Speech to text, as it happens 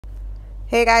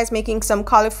Hey guys, making some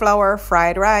cauliflower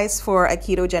fried rice for a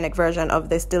ketogenic version of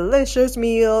this delicious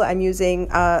meal. I'm using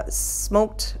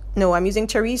chorizo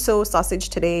sausage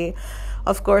today.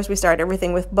 Of course, we start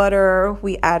everything with butter.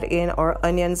 We add in our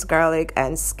onions, garlic,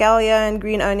 and scallion,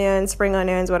 green onions, spring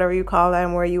onions, whatever you call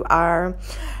them where you are.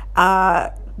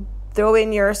 Throw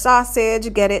in your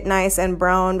sausage, get it nice and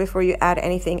brown before you add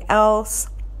anything else.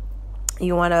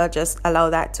 You want to just allow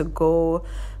that to go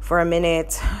for a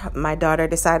minute. My daughter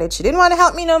decided she didn't want to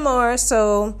help me no more,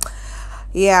 so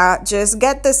yeah, just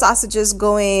get the sausages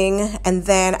going, and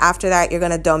then after that you're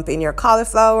gonna dump in your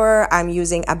cauliflower. I'm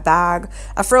using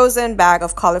a frozen bag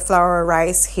of cauliflower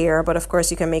rice here, but of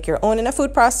course you can make your own in a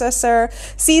food processor.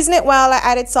 Season it well. I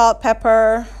added salt,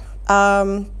 pepper,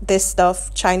 this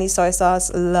stuff, Chinese soy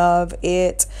sauce, love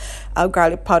it,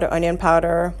 garlic powder, onion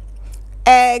powder,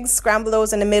 eggs, scramble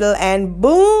those in the middle, and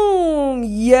boom,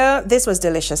 yeah, this was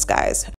delicious, guys.